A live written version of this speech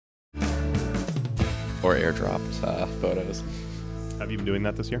or airdropped photos. Have you been doing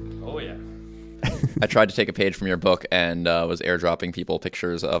that this year? Oh, yeah. I tried to take a page from your book and was airdropping people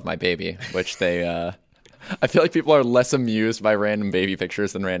pictures of my baby, which they... I feel like people are less amused by random baby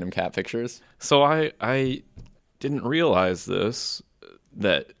pictures than random cat pictures. So I didn't realize this,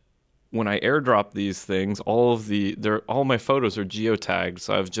 that when I airdrop these things, all my photos are geotagged.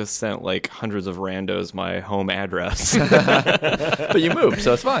 So I've just sent like hundreds of randos my home address. But you moved,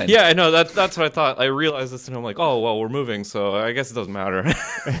 so it's fine. Yeah, I know. That's what I thought. I realized this, and I'm like, oh, well, we're moving, so I guess it doesn't matter.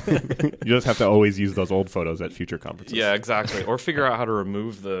 You just have to always use those old photos at future conferences. Yeah, exactly. Or figure out how to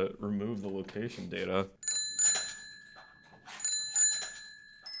remove the location data.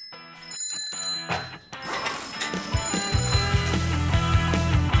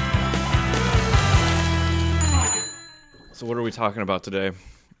 So what are we talking about today?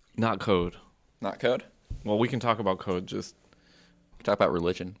 Not code. Not code? Well, we can talk about code. Just Talk about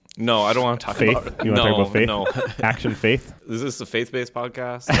religion. no, I don't want to talk Faith? about it. You want to talk about faith? No. Action faith? Is this a faith-based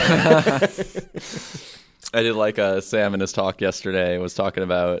podcast? I did like Sam in his talk yesterday was talking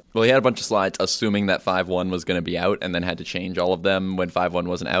about, well, he had a bunch of slides assuming that 5.1 was going to be out and then had to change all of them when 5.1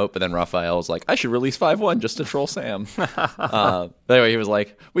 wasn't out. But then Raphael was like, I should release 5.1 just to troll Sam. Anyway, he was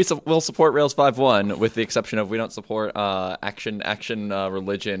like, we'll support Rails 5.1 with the exception of we don't support action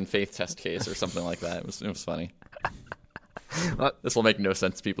religion faith test case or something like that. It was funny. This will make no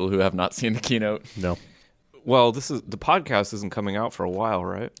sense to people who have not seen the keynote. No. Well, the podcast isn't coming out for a while,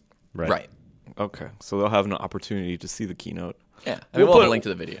 right? Right. Okay, so they'll have an opportunity to see the keynote. Yeah. I mean, we'll have a link to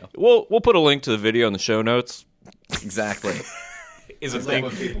the video. We'll put a link to the video in the show notes. Exactly. Is a It's thing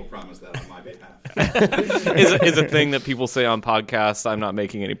like when people promise that on my behalf. is a thing that people say on podcasts. I'm not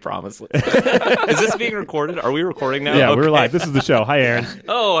making any promises. Is this being recorded? Are we recording now? Yeah, Okay. we're live. This is the show. Hi, Aaron.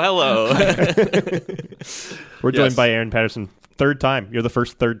 Oh, hello. We're joined Yes. by Aaron Patterson. Third time. You're the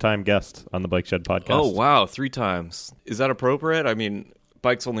first third-time guest on the Bike Shed podcast. Oh, wow, 3 times. Is that appropriate? I mean,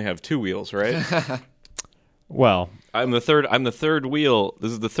 bikes only have 2 wheels, right? Well, I'm the third wheel.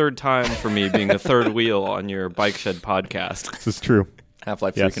 This is the third time for me being the third wheel on your Bike Shed podcast. this is true.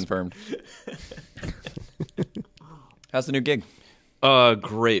 Half-Life Yes. 3 confirmed. How's the new gig?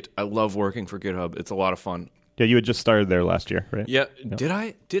 Great. I love working for GitHub. It's a lot of fun. Yeah, you had just started there last year, right? Yeah. No. Did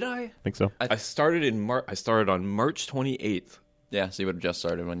I? I think so. I started in I started on March 28th. Yeah, so you would have just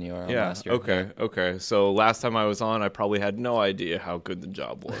started when you were on last year. Okay. So last time I was on, I probably had no idea how good the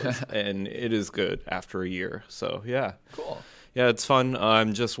job was, and it is good after a year. So yeah, Cool. yeah, it's fun.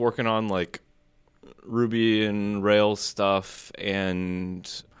 I'm just working on like Ruby and Rails stuff, and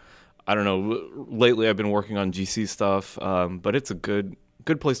I don't know. Lately, I've been working on GC stuff, but it's a good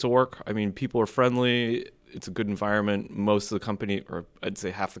place to work. I mean, people are friendly. It's a good environment. Most of the company, or I'd say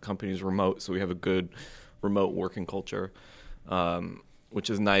half the company, is remote, so we have a good remote working culture. Which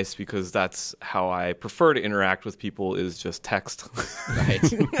is nice because that's how I prefer to interact with people is just text. Right.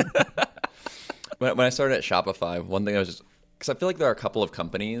 When I started at Shopify, one thing I was just... Because I feel like there are a couple of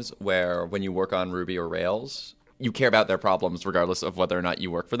companies where when you work on Ruby or Rails, you care about their problems regardless of whether or not you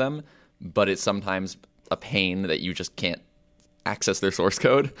work for them, but it's sometimes a pain that you just can't access their source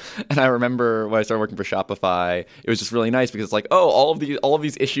code. And I remember when I started working for Shopify, it was just really nice because it's like, oh, all of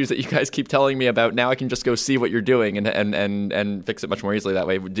these issues that you guys keep telling me about, now I can just go see what you're doing and fix it much more easily that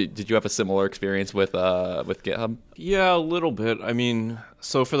way. Did you have a similar experience with GitHub? Yeah, a little bit. I mean,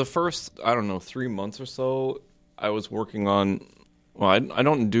 so for the first, 3 months or so, I was working on, well, I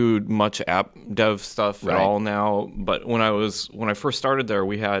don't do much app dev stuff at all now, but when I first started there,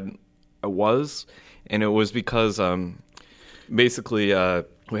 and it was because basically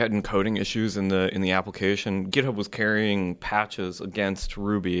we had encoding issues in the application. GitHub was carrying patches against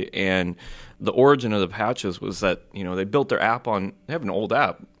Ruby, and the origin of the patches was that, they built their app on, they have an old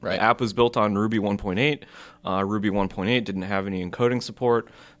app. Right. The app was built on Ruby 1.8. Ruby 1.8 didn't have any encoding support.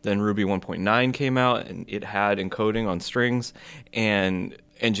 Then Ruby 1.9 came out, and it had encoding on strings. And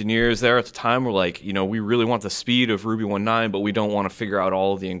engineers there at the time were like, we really want the speed of Ruby 1.9, but we don't want to figure out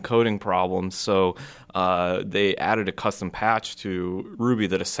all of the encoding problems. So they added a custom patch to Ruby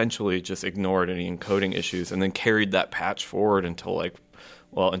that essentially just ignored any encoding issues and then carried that patch forward until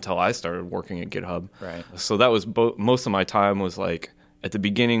I started working at GitHub. Right. So that was most of my time was like, at the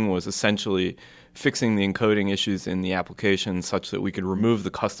beginning was essentially fixing the encoding issues in the application such that we could remove the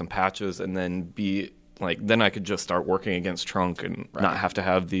custom patches and then then I could just start working against trunk and not have to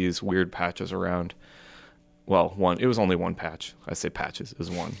have these weird patches around. Well, it was only one patch. I say patches. It was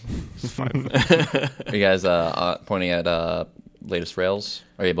one. It's fine. Are you guys pointing at latest Rails?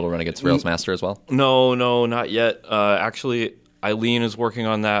 Are you able to run against Rails Master as well? No, not yet. Actually, Eileen is working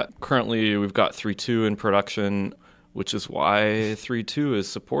on that. Currently, we've got 3.2 in production. which is why 3.2 is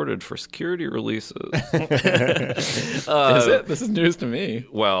supported for security releases. Is it? This is news to me.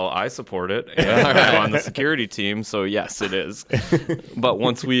 Well, I support it, and I'm on the security team, so yes, it is. But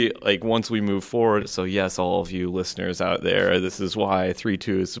once we move forward, so yes, all of you listeners out there, this is why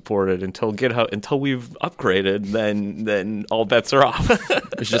 3.2 is supported until we've upgraded. Then all bets are off.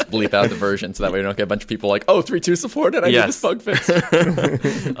 We should just bleep out the version so that way we don't get a bunch of people like, oh, 3.2 supported. I need this bug fixed.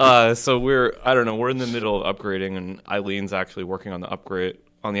 So we're in the middle of upgrading, and Eileen's actually working on the upgrade.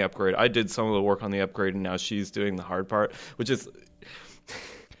 I did some of the work on the upgrade, and now she's doing the hard part, which is.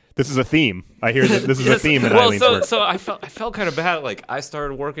 This is a theme. I hear that this is a theme in Eileen's work. So I felt kind of bad. Like, I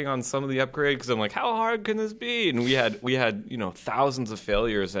started working on some of the upgrade because I'm like, how hard can this be? And we had thousands of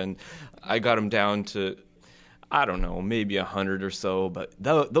failures, and I got them down to, I don't know, maybe 100 or so. But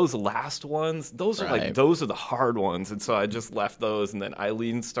those last ones, those are those are the hard ones. And so I just left those. And then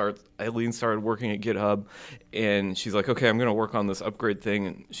Eileen started working at GitHub, and she's like, okay, I'm going to work on this upgrade thing.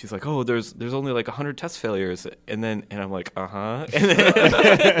 And she's like, oh, there's only like 100 test failures. And I'm like, uh-huh.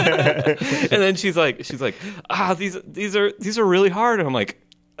 And then she's like, these are really hard. And I'm like,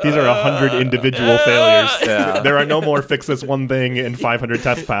 these are 100 individual failures. Yeah. There are no more fix this one thing in 500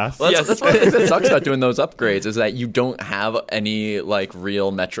 test pass. Well, that's one thing that sucks about doing those upgrades is that you don't have any like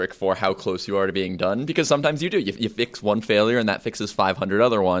real metric for how close you are to being done, because sometimes you do. You fix one failure and that fixes 500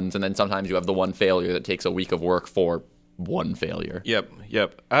 other ones, and then sometimes you have the one failure that takes a week of work for one failure.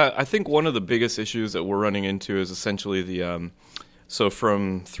 Yep. I think one of the biggest issues that we're running into is essentially the so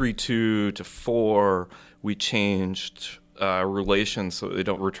from 3.2 to 4, we changed relations so they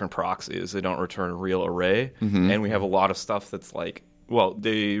don't return proxies, they don't return a real array. And we have a lot of stuff that's like, well,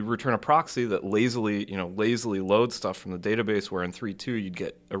 they return a proxy that lazily loads stuff from the database, where in 3.2 you'd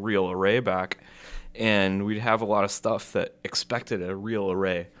get a real array back, and we'd have a lot of stuff that expected a real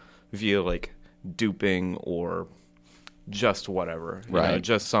array via like duping or just whatever,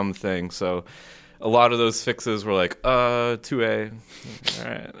 just something. So a lot of those fixes were like, 2A, all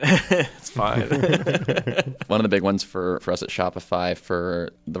right, it's fine. One of the big ones for us at Shopify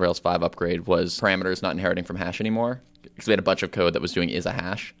for the Rails 5 upgrade was parameters not inheriting from hash anymore, because we had a bunch of code that was doing is a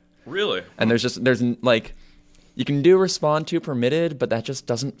hash. Really? And there's like, you can do respond to permitted, but that just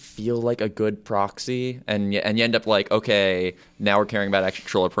doesn't feel like a good proxy. And you end up like, okay, now we're caring about action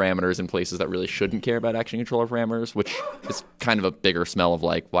controller parameters in places that really shouldn't care about action controller parameters, which is kind of a bigger smell of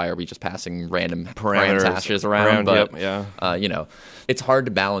like, why are we just passing random parameters hashes around? But, it's hard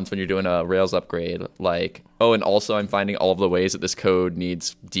to balance when you're doing a Rails upgrade. Like, oh, and also I'm finding all of the ways that this code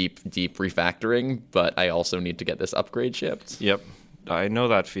needs deep refactoring, but I also need to get this upgrade shipped. Yep. I know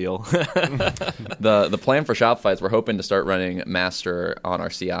that feel. The plan for Shopify is we're hoping to start running master on our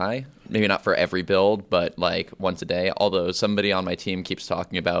CI. Maybe not for every build, but like once a day. Although somebody on my team keeps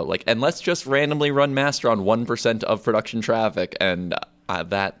talking about like, and let's just randomly run master on 1% of production traffic. And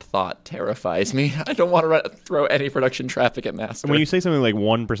that thought terrifies me. I don't want to throw any production traffic at master. When you say something like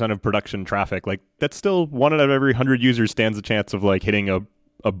 1% of production traffic, like that's still 1 out of every 100 users stands a chance of like hitting a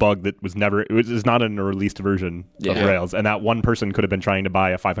bug that was not in a released version of Rails, and that one person could have been trying to buy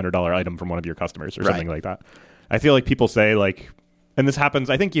a $500 item from one of your customers or something like that. I feel like people say like, and this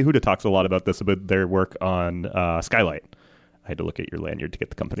happens, I think Yehuda talks a lot about this, about their work on Skylight. I had to look at your lanyard to get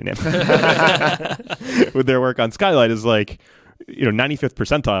the company name. With their work on Skylight is like, 95th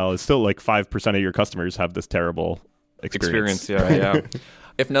percentile is still like 5% of your customers have this terrible experience. Yeah.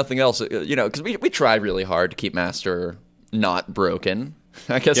 If nothing else, because we try really hard to keep master not broken.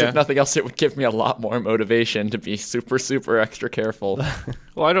 I guess if nothing else, it would give me a lot more motivation to be super, super extra careful.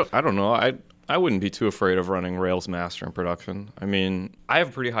 Well, I don't know. I wouldn't be too afraid of running Rails master in production. I mean, I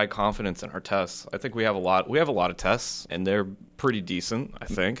have pretty high confidence in our tests. I think we have a lot of tests, and they're pretty decent, I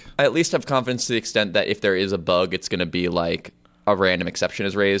think. I at least have confidence to the extent that if there is a bug, it's going to be like a random exception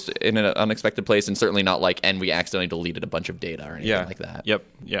is raised in an unexpected place, and certainly not like, and we accidentally deleted a bunch of data or anything like that. Yep.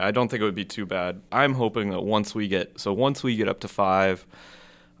 Yeah, I don't think it would be too bad. I'm hoping that once we get up to 5,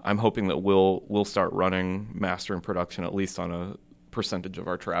 I'm hoping that we'll start running master in production at least on a percentage of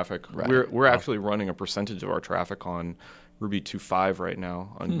our traffic. Right. We're actually running a percentage of our traffic on Ruby 2.5 right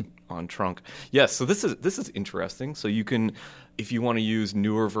now on Trunk. Yes, so this is interesting. So you can, if you want to use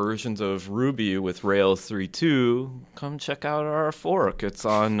newer versions of Ruby with Rails 3.2, come check out our fork. It's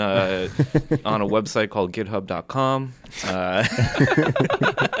on on a website called github.com.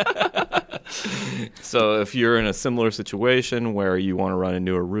 So if you're in a similar situation where you want to run a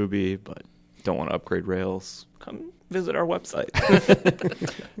newer Ruby but don't want to upgrade Rails, come visit our website.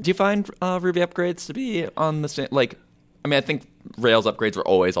 Do you find Ruby upgrades to be on the same, like, I mean, I think Rails upgrades were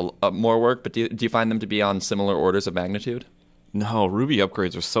always more work, but do you find them to be on similar orders of magnitude? No, Ruby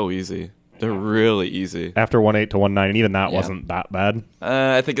upgrades are so easy. They're really easy. After 1.8 to 1.9, and even that wasn't that bad.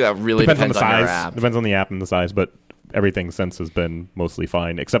 I think that really depends on your app. Depends on the app and the size, but everything since has been mostly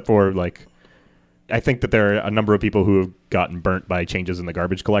fine, except for like, I think that there are a number of people who have gotten burnt by changes in the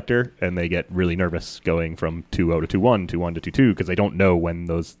garbage collector, and they get really nervous going from 2.0 to 2.1, 2.1 to 2.2, because they don't know when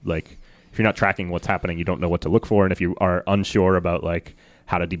those, like, if you're not tracking what's happening, you don't know what to look for, and if you are unsure about like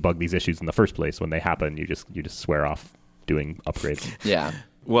how to debug these issues in the first place, when they happen, you just swear off doing upgrades. Yeah.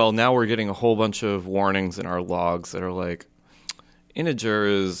 Well, now we're getting a whole bunch of warnings in our logs that are like, integer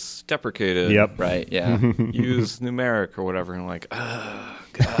is deprecated. Yep. Right. Yeah. Use numeric or whatever. And I'm like,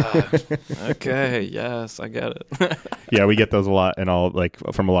 God. Okay. Yes, I get it. Yeah, we get those a lot, and all like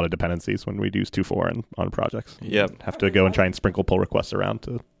from a lot of dependencies when we use 2.4 on projects. Yep. Have to go and try and sprinkle pull requests around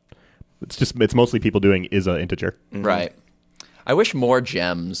to. It's mostly people doing is a integer. Mm-hmm. Right. I wish more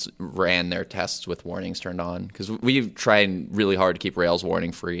gems ran their tests with warnings turned on, because we've tried really hard to keep Rails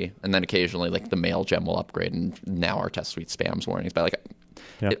warning free, and then occasionally like the mail gem will upgrade, and now our test suite spams warnings. But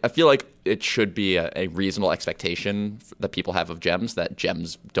like, I feel like it should be a reasonable expectation that people have of gems that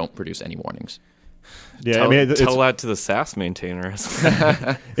gems don't produce any warnings. Yeah, tell that to the SaaS maintainers.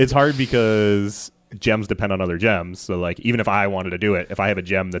 It's hard because gems depend on other gems. So like, even if I wanted to do it, if I have a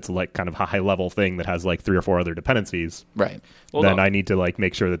gem that's like kind of a high level thing that has like 3 or 4 other dependencies, right? Well, then I need to like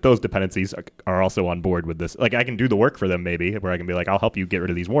make sure that those dependencies are also on board with this. Like, I can do the work for them maybe, where I can be like, I'll help you get rid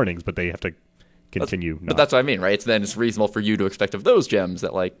of these warnings, but they have to continue. But that's what I mean, right? It's reasonable for you to expect of those gems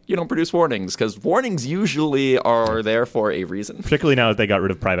that like you don't produce warnings, because warnings usually are there for a reason. Particularly now that they got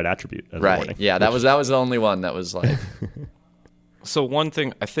rid of private attribute as a right? warning. Yeah, that was the only one that was like. So one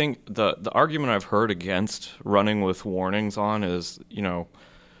thing, I think the argument I've heard against running with warnings on is,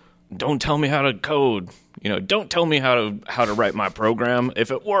 don't tell me how to code. Don't tell me how to write my program.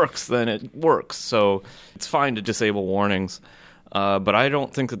 If it works, then it works. So it's fine to disable warnings. But I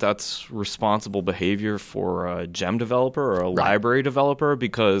don't think that that's responsible behavior for a gem developer or a library developer,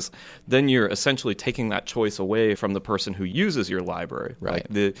 because then you're essentially taking that choice away from the person who uses your library. Right.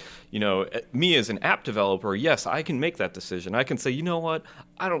 Like me as an app developer, yes, I can make that decision. I can say, you know what?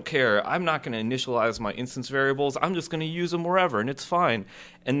 I don't care. I'm not going to initialize my instance variables. I'm just going to use them wherever, and it's fine.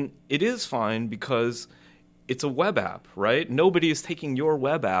 And it is fine because it's a web app, right? Nobody is taking your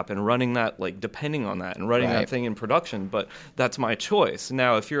web app and running that, like, depending on that and running that thing in production, but that's my choice.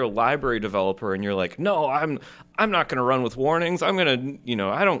 Now, if you're a library developer and you're like, no, I'm not going to run with warnings. I'm going to,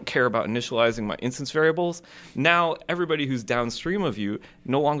 I don't care about initializing my instance variables. Now, everybody who's downstream of you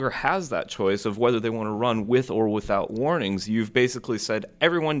no longer has that choice of whether they want to run with or without warnings. You've basically said,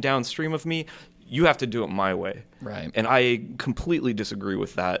 everyone downstream of me, you have to do it my way. Right. And I completely disagree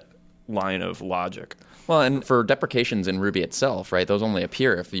with that line of logic. Well, and for deprecations in Ruby itself, right, those only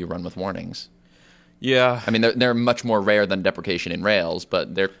appear if you run with warnings. Yeah. I mean, they're much more rare than deprecation in Rails,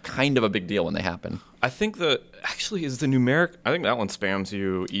 but they're kind of a big deal when they happen. I think that actually is the numeric. I think that one spams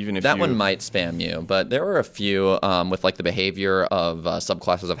you even if that one might spam you, but there were a few with like the behavior of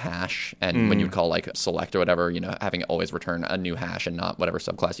subclasses of hash, and when you'd call like select or whatever, having it always return a new hash and not whatever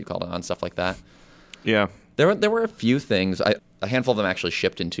subclass you called it on, stuff like that. Yeah. There were a few things. A handful of them actually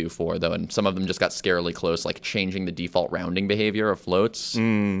shipped in 2.4, though, and some of them just got scarily close, like changing the default rounding behavior of floats.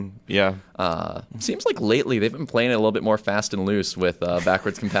 Yeah. Seems like lately they've been playing it a little bit more fast and loose with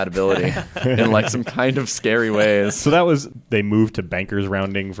backwards compatibility in like some kind of scary ways. So they moved to bankers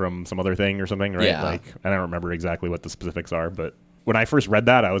rounding from some other thing or something, right? Yeah. Like, I don't remember exactly what the specifics are, but when I first read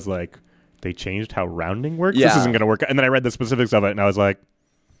that, I was like, they changed how rounding works? Yeah. This isn't going to work. And then I read the specifics of it, and I was like,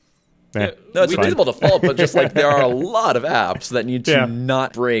 no, it's a reasonable default, but just like there are a lot of apps that need to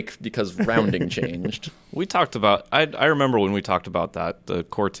not break because rounding changed. We talked about, I remember when we talked about that, the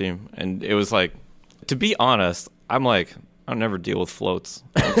core team, and it was like, to be honest, I'm like, I'll never deal with floats.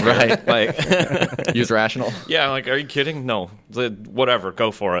 Right. Like, use rational. Yeah, I'm like, are you kidding? No. Whatever,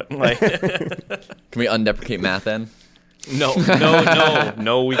 go for it. Like, can we undeprecate math then? No,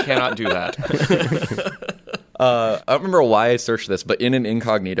 we cannot do that. I don't remember why I searched this, but in an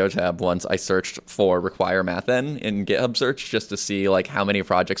incognito tab once, I searched for require mathen in GitHub search just to see like how many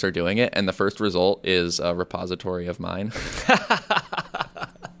projects are doing it, and the first result is a repository of mine.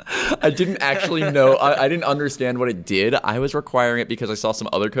 I didn't actually know. I didn't understand what it did. I was requiring it because I saw some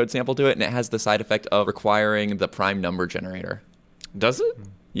other code sample to it, and it has the side effect of requiring the prime number generator. Does it?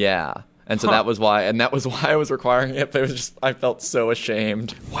 Yeah. And so that was why I was requiring it, but it was just, I felt so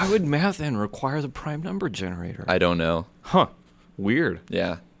ashamed. Why would mathen require the prime number generator? I don't know. Huh. Weird.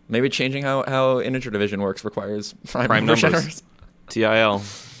 Yeah. Maybe changing how integer division works requires prime number numbers. generators. TIL.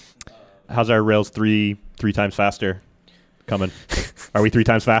 How's our Rails 3 times faster coming? Are we 3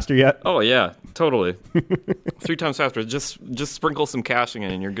 times faster yet? Oh, yeah. Totally. 3 times faster. Just sprinkle some caching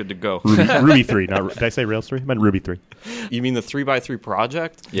in and you're good to go. Ruby 3. Did I say Rails 3? I meant Ruby 3. You mean the 3x3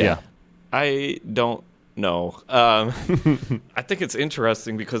 project? Yeah. I don't know. I think it's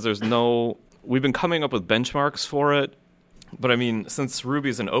interesting because we've been coming up with benchmarks for it. But I mean, since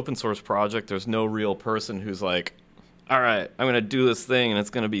Ruby's an open source project, there's no real person who's like, all right, I'm going to do this thing and it's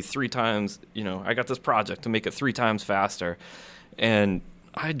going to be 3 times, I got this project to make it 3 times faster. And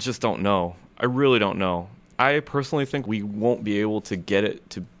I just don't know. I really don't know. I personally think we won't be able to get it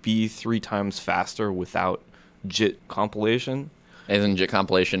to be 3 times faster without JIT compilation. Isn't JIT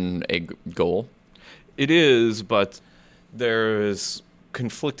compilation a goal? It is, but there's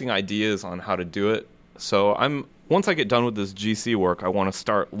conflicting ideas on how to do it. So once I get done with this GC work, I want to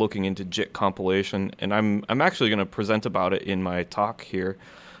start looking into JIT compilation, and I'm actually going to present about it in my talk here,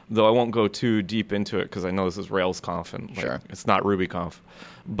 though I won't go too deep into it because I know this is RailsConf and sure. It's not RubyConf.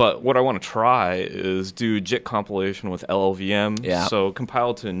 But what I want to try is do JIT compilation with LLVM, so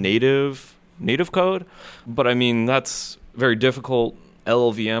compile to native code. But I mean, that's very difficult.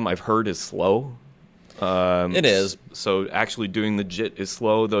 LLVM, I've heard, is slow. It is. So actually doing the JIT is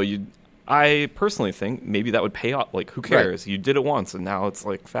slow, though I personally think maybe that would pay off. Like, who cares? Right. You did it once, and now it's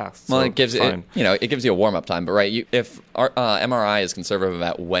like fast. Well, so it gives it gives you a warm up time. But if MRI is conservative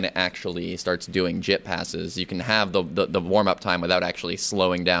about when it actually starts doing JIT passes, you can have the warm up time without actually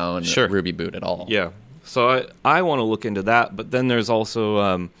slowing down Ruby boot at all. Yeah. So I want to look into that. But then there's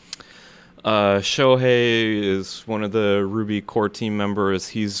also Shohei is one of the Ruby core team members.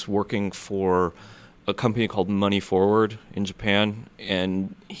 He's working for a company called Money Forward in Japan,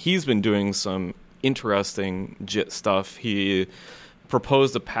 and he's been doing some interesting JIT stuff. He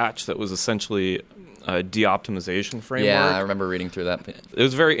proposed a patch that was essentially a de-optimization framework. Yeah, I remember reading through that. It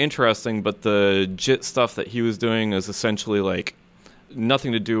was very interesting, but the JIT stuff that he was doing is essentially like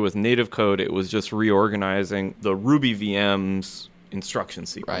nothing to do with native code. It was just reorganizing the Ruby VM's instruction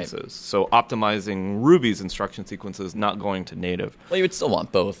sequences. Right. So optimizing Ruby's instruction sequences, not going to native. Well, you would still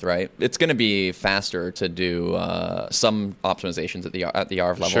want both, right? It's going to be faster to do some optimizations at the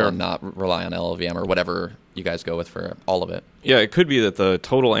RF level and not rely on LLVM or whatever you guys go with for all of it. Yeah, it could be that the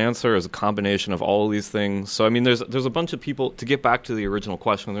total answer is a combination of all of these things. So, I mean, there's a bunch of people, to get back to the original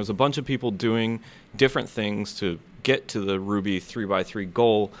question, there's a bunch of people doing different things to get to the Ruby 3x3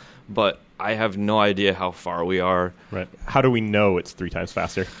 goal, but I have no idea how far we are. Right. How do we know it's 3 times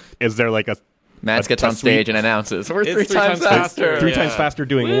faster? Is there like Matt gets on stage and announces, we're 3 times faster. 3 times faster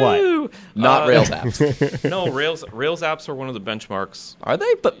doing Woo! what? Not Rails apps. No, Rails apps are one of the benchmarks. Are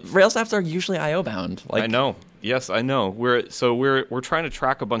they? But Rails apps are usually I/O bound. I know. Yes, I know. We're trying to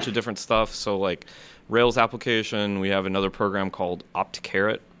track a bunch of different stuff. So like Rails application, we have another program called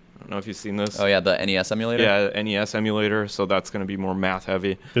OptCarrot. I don't know if you've seen this. Oh, yeah, the NES emulator? Yeah, NES emulator, so that's going to be more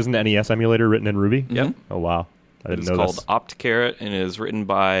math-heavy. Isn't the NES emulator written in Ruby? Yep. Oh, wow. I didn't know this. It's called OptCarrot, and it is written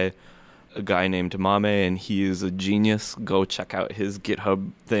by a guy named Mame, and he is a genius. Go check out his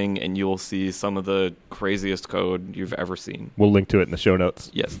GitHub thing, and you'll see some of the craziest code you've ever seen. We'll link to it in the show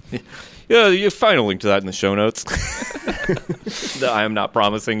notes. Yes. Yeah, you'll find a link to that in the show notes. I am not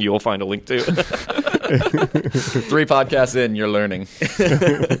promising you will find a link to. 3 podcasts in, you're learning.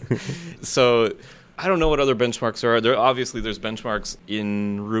 So I don't know what other benchmarks are. There's benchmarks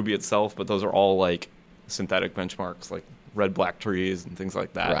in Ruby itself, but those are all like synthetic benchmarks, like red black trees and things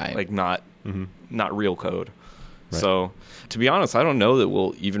like that. Right. Like not real code. Right. So to be honest, I don't know that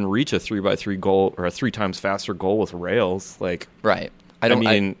we'll even reach a 3x3 goal or a 3 times faster goal with Rails. Like, right.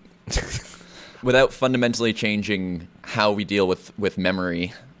 Without fundamentally changing how we deal with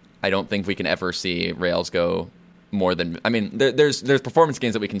memory, I don't think we can ever see Rails go more than... I mean, there's performance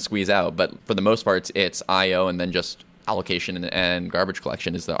gains that we can squeeze out, but for the most part, it's I/O and then just allocation and garbage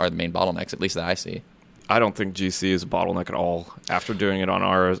collection are the main bottlenecks, at least that I see. I don't think GC is a bottleneck at all. After doing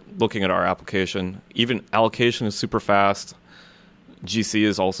it looking at our application, even allocation is super fast. GC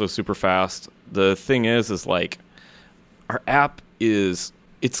is also super fast. The thing is like our app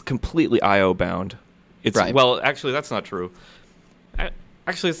it's completely I/O bound. It's right. Well, actually, that's not true.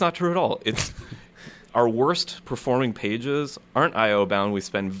 Actually, it's not true at all. It's our worst performing pages aren't I/O bound. We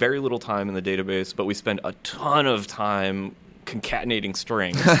spend very little time in the database, but we spend a ton of time concatenating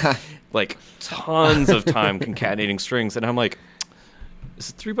strings. Like tons of time concatenating strings. And I'm like,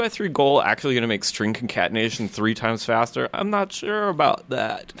 is the 3x3 goal actually going to make string concatenation 3 times faster? I'm not sure about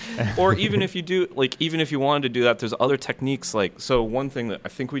that. Or even if you do, like, even if you wanted to do that, there's other techniques. Like, so one thing that I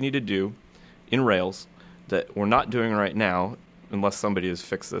think we need to do in Rails that we're not doing right now, unless somebody has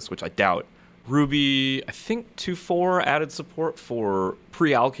fixed this, which I doubt. Ruby, I think 2.4 added support for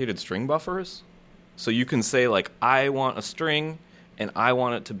pre-allocated string buffers. So you can say, like, I want a string, and I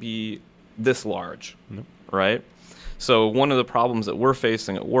want it to be this large, right? So one of the problems that we're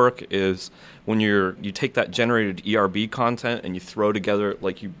facing at work is when you take that generated ERB content and you throw together,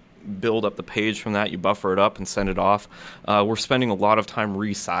 like you build up the page from that, you buffer it up and send it off. We're spending a lot of time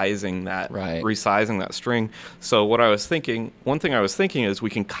resizing that string. So one thing I was thinking is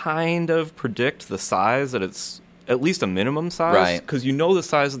we can kind of predict the size that it's at least a minimum size, because you know the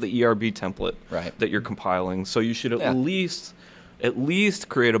size of the ERB template that you're compiling. So you should at least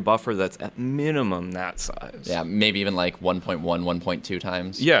create a buffer that's at minimum that size. Yeah, maybe even like 1.1, 1.2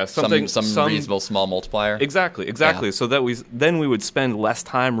 times. Yeah, some reasonable small multiplier. Exactly. Yeah. So that we would spend less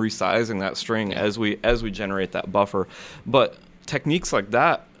time resizing that string as we generate that buffer. But techniques like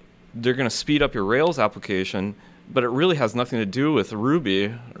that, they're going to speed up your Rails application, but it really has nothing to do with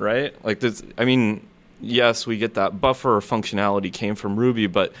Ruby, right? Like this, I mean, yes, we get that buffer functionality came from Ruby,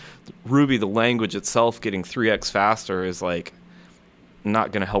 but Ruby, the language itself, getting 3x faster is like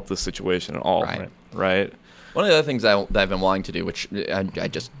not going to help the situation at all, right? One of the other things that I've been wanting to do, which not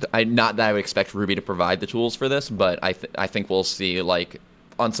that I would expect Ruby to provide the tools for this, but I think we'll see, like,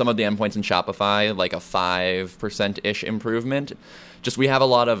 on some of the endpoints in Shopify, like a 5%-ish improvement. Just we have a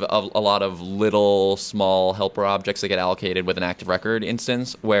lot of little small helper objects that get allocated with an active record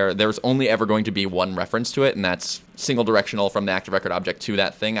instance where there's only ever going to be one reference to it, and that's single directional from the active record object to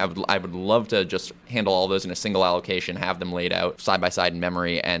that thing. I would love to just handle all those in a single allocation, have them laid out side by side in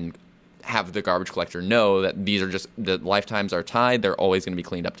memory, and have the garbage collector know that these are just the lifetimes are tied. They're always going to be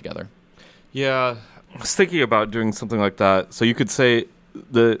cleaned up together. Yeah, I was thinking about doing something like that. So you could say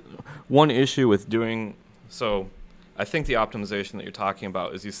the one issue with doing so. I think the optimization that you're talking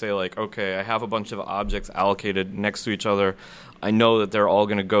about is you say, like, okay, I have a bunch of objects allocated next to each other. I know that they're all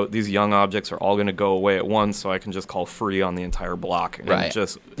going to go, these young objects are all going to go away at once, so I can just call free on the entire block. And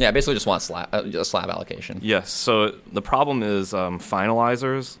basically just want a slab allocation. Yes, so the problem is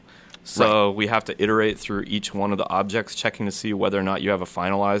finalizers. So we have to iterate through each one of the objects, checking to see whether or not you have a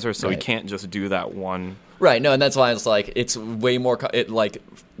finalizer, so we can't just do that one. Right, no, and that's why it's like, it's way more, like,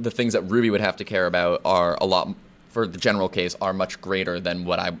 the things that Ruby would have to care about are a lot for the general case, are much greater than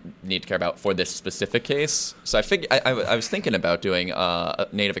what I need to care about for this specific case. So I was thinking about doing a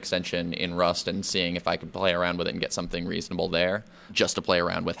native extension in Rust and seeing if I could play around with it and get something reasonable there, just to play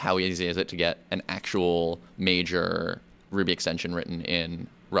around with how easy is it to get an actual major Ruby extension written in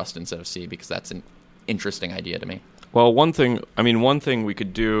Rust instead of C, because that's an interesting idea to me. Well, one thing we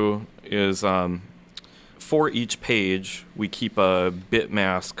could do is for each page, we keep a bit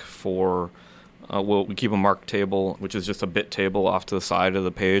mask for... we keep a mark table, which is just a bit table off to the side of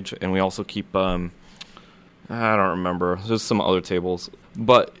the page, and we also keep, I don't remember, there's some other tables.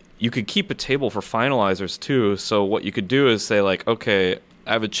 But you could keep a table for finalizers too, so what you could do is say, like, okay,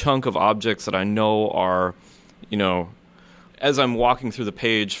 I have a chunk of objects that I know are, as I'm walking through the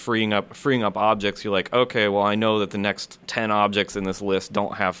page, freeing up objects, you're like, okay, well, I know that the next 10 objects in this list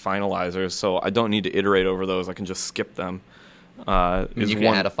don't have finalizers, so I don't need to iterate over those, I can just skip them. You can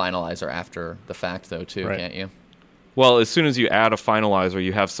add a finalizer after the fact, though, too, can't you? Well, as soon as you add a finalizer,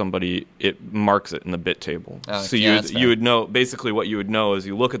 you have somebody, it marks it in the bit table. Oh, so you would know, basically what you would know is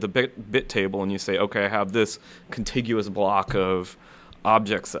you look at the bit table and you say, okay, I have this contiguous block of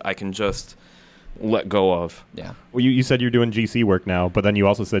objects that I can just let go of. Yeah. Well, you said you're doing GC work now, but then you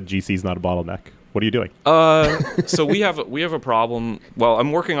also said GC is not a bottleneck. What are you doing? So we have a problem. Well,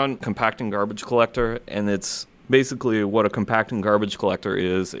 I'm working on compacting garbage collector, and it's basically what a compacting garbage collector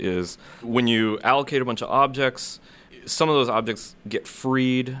is when you allocate a bunch of objects, some of those objects get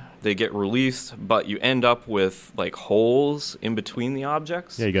freed, they get released, but you end up with like holes in between the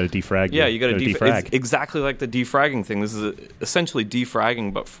objects. Yeah, you got to defrag. Yeah, you got to defrag. It's exactly like the defragging thing. This is essentially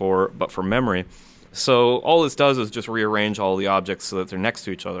defragging, but for memory. So all this does is just rearrange all the objects so that they're next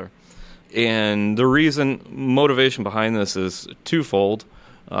to each other. And the motivation behind this is twofold.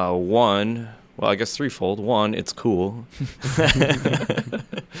 Well, I guess threefold. One, it's cool.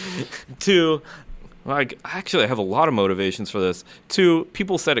 Two, I have a lot of motivations for this. Two,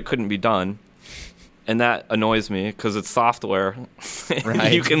 people said it couldn't be done, and that annoys me because it's software.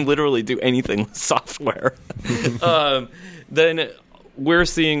 Right. You can literally do anything with software. Then we're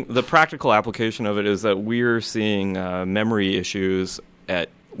seeing the practical application of it is that we're seeing memory issues at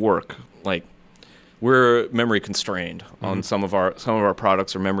work, like. We're memory constrained on some of our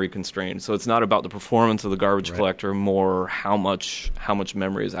products are memory constrained. So it's not about the performance of the garbage collector, more how much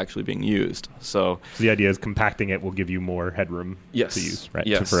memory is actually being used. So the idea is compacting it will give you more headroom to use, right?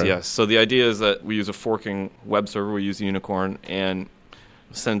 Yes. So the idea is that we use a forking web server, we use Unicorn, and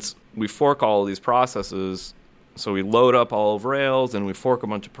since we fork all of these processes, so we load up all of Rails and we fork a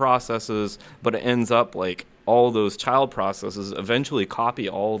bunch of processes, but it ends up like all those child processes eventually copy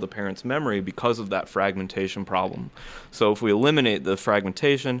all the parent's memory because of that fragmentation problem. So if we eliminate the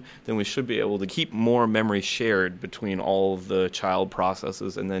fragmentation, then we should be able to keep more memory shared between all of the child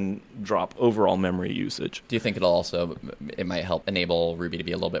processes and then drop overall memory usage. Do you think it might help enable Ruby to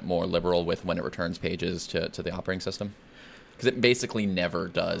be a little bit more liberal with when it returns pages to the operating system? Because it basically never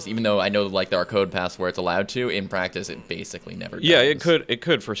does. Even though I know like there are code paths where it's allowed to, in practice it basically never does. Yeah, it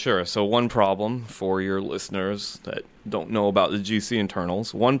could for sure. So one problem for your listeners that don't know about the GC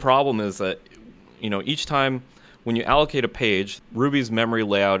internals, one problem is that each time when you allocate a page, Ruby's memory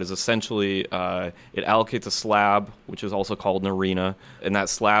layout is essentially it allocates a slab, which is also called an arena, and that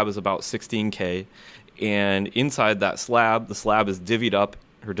slab is about 16K. And inside that slab, the slab is divvied up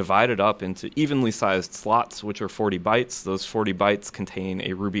or divided up into evenly sized slots, which are 40 bytes. Those 40 bytes contain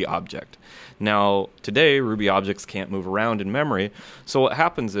a Ruby object. Now, today, Ruby objects can't move around in memory. So what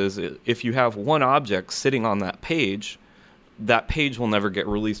happens is if you have one object sitting on that page will never get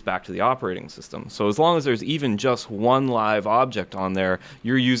released back to the operating system. So as long as there's even just one live object on there,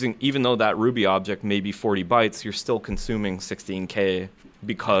 you're using, even though that Ruby object may be 40 bytes, you're still consuming 16K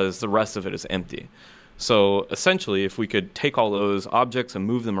because the rest of it is empty. So essentially, if we could take all those objects and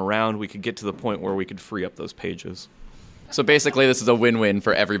move them around, we could get to the point where we could free up those pages. So basically, this is a win-win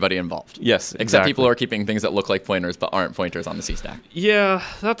for everybody involved. Yes, Except exactly. people are keeping things that look like pointers but aren't pointers on the C stack. Yeah,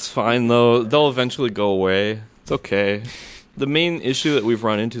 that's fine, though. They'll eventually go away. It's okay. The main issue that we've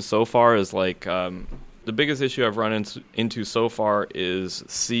run into so far is the biggest issue I've run into so far is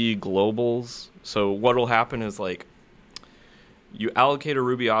C globals. So what will happen is you allocate a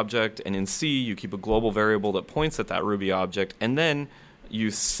Ruby object, and in C, you keep a global variable that points at that Ruby object, and then you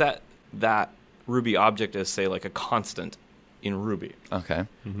set that Ruby object as, say, like a constant in Ruby. Okay.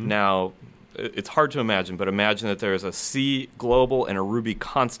 Mm-hmm. Now, it's hard to imagine, but imagine that there's a C global and a Ruby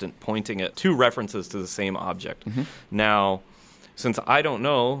constant pointing at two references to the same object. Mm-hmm. Now, since I don't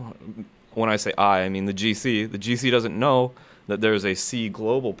know, when I say I mean the GC doesn't know that there's a C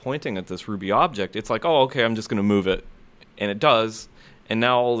global pointing at this Ruby object. It's like, oh, okay, I'm just going to move it. And it does, and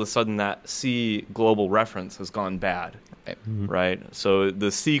now all of a sudden that C global reference has gone bad, right? So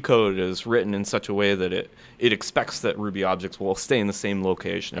the C code is written in such a way that it expects that Ruby objects will stay in the same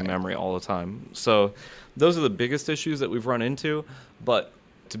location in memory all the time. So those are the biggest issues that we've run into. But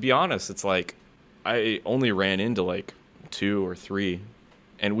to be honest, it's like I only ran into 2 or 3,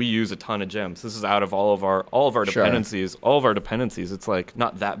 and we use a ton of gems. This is out of all of our dependencies. All of our dependencies, it's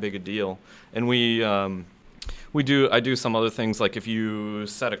not that big a deal, and I do some other things, like if you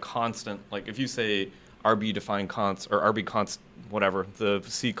set a constant, like if you say RB define const or RB const whatever, the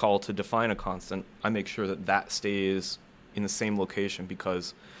C call to define a constant, I make sure that stays in the same location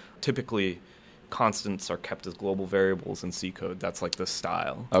because typically constants are kept as global variables in C code. That's the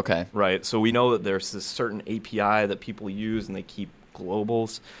style. Okay. Right. So we know that there's this certain API that people use and they keep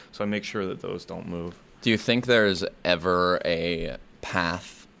globals. So I make sure that those don't move. Do you think there's ever a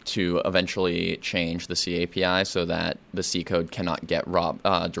path to eventually change the C API so that the C code cannot get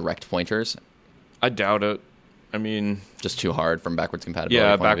direct pointers? I doubt it. I mean, just too hard from backwards compatibility.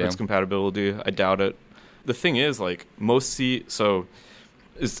 Yeah, backwards compatibility. I doubt it. The thing is, most C, so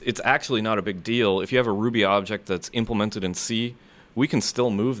it's actually not a big deal. If you have a Ruby object that's implemented in C, we can still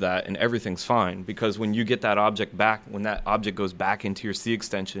move that and everything's fine, because when you get that object back, when that object goes back into your C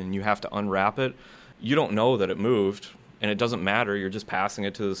extension and you have to unwrap it, you don't know that it moved. And it doesn't matter. You're just passing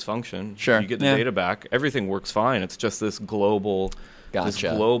it to this function. Sure. You get the data back. Everything works fine. It's just this global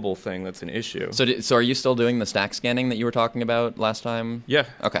thing that's an issue. So are you still doing the stack scanning that you were talking about last time? Yeah.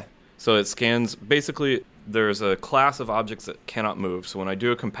 Okay. So it scans. Basically, there's a class of objects that cannot move. So when I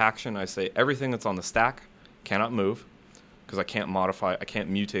do a compaction, I say everything that's on the stack cannot move because I can't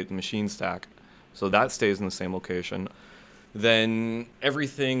mutate the machine stack. So that stays in the same location. Then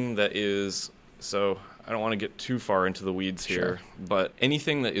everything that is... So I don't want to get too far into the weeds here, but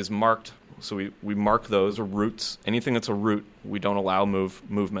anything that is marked, so we mark those, or roots. Anything that's a root, we don't allow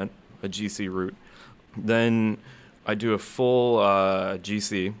movement, a GC root. Then I do a full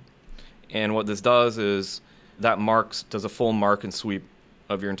GC, and what this does is that does a full mark and sweep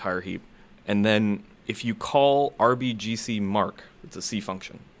of your entire heap. And then if you call RBGC mark, it's a C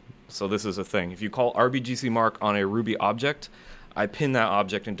function. So this is a thing. If you call RBGC mark on a Ruby object, I pin that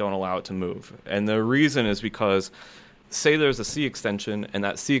object and don't allow it to move. And the reason is because, say there's a C extension, and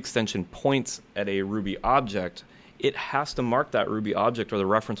that C extension points at a Ruby object, it has to mark that Ruby object or the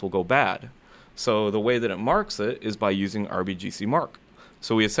reference will go bad. So the way that it marks it is by using RBGC mark.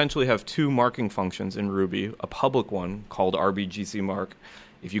 So we essentially have two marking functions in Ruby, a public one called RBGC mark,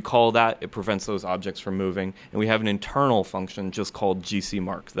 If you call that, it prevents those objects from moving. And we have an internal function just called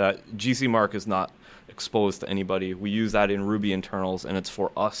GCMark. That GCMark is not exposed to anybody. We use that in Ruby internals, and it's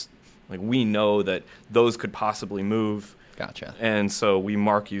for us. Like, we know that those could possibly move. Gotcha. And so we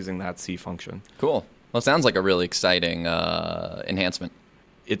mark using that C function. Cool. Well, it sounds like a really exciting enhancement.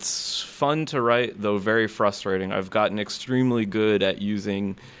 It's fun to write, though very frustrating. I've gotten extremely good at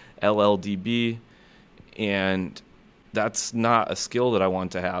using LLDB, and that's not a skill that I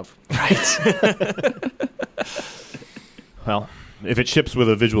want to have. Right. Well, if it ships with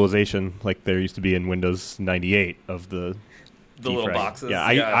a visualization like there used to be in Windows 98 of the little defrag. boxes. Yeah,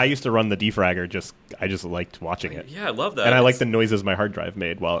 I used to run the defragger. I just liked watching it. Yeah, I love that. And I liked the noises my hard drive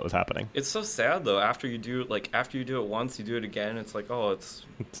made while it was happening. It's so sad though. After you do it once, you do it again. It's like, oh, it's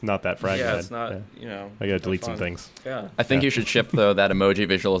not that fragmented. Yeah, it's not. You know, I gotta delete some things. Yeah. I think you should ship though that emoji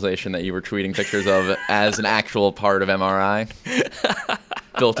visualization that you were tweeting pictures of as an actual part of MRI,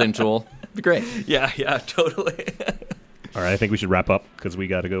 built-in tool. It'd be great. Yeah, totally. All right, I think we should wrap up because we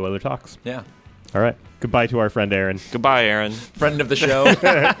got to go to other talks. Yeah. All right. Goodbye to our friend Aaron. Goodbye, Aaron. Friend of the show.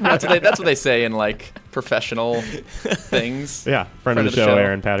 That's what they say in like professional things. Yeah, friend of the show,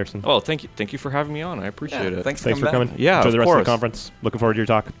 Aaron Patterson. Oh, thank you for having me on. I appreciate it. Thanks for back. coming. Yeah, enjoy of the rest of course. the conference. Looking forward to your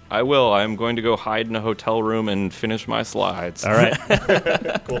talk. I will. I'm going to go hide in a hotel room and finish my slides. All right.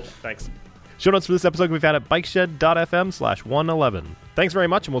 Cool. Thanks. Show notes for this episode can be found at bikeshed.fm/111. Thanks very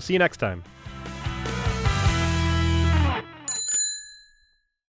much, and we'll see you next time.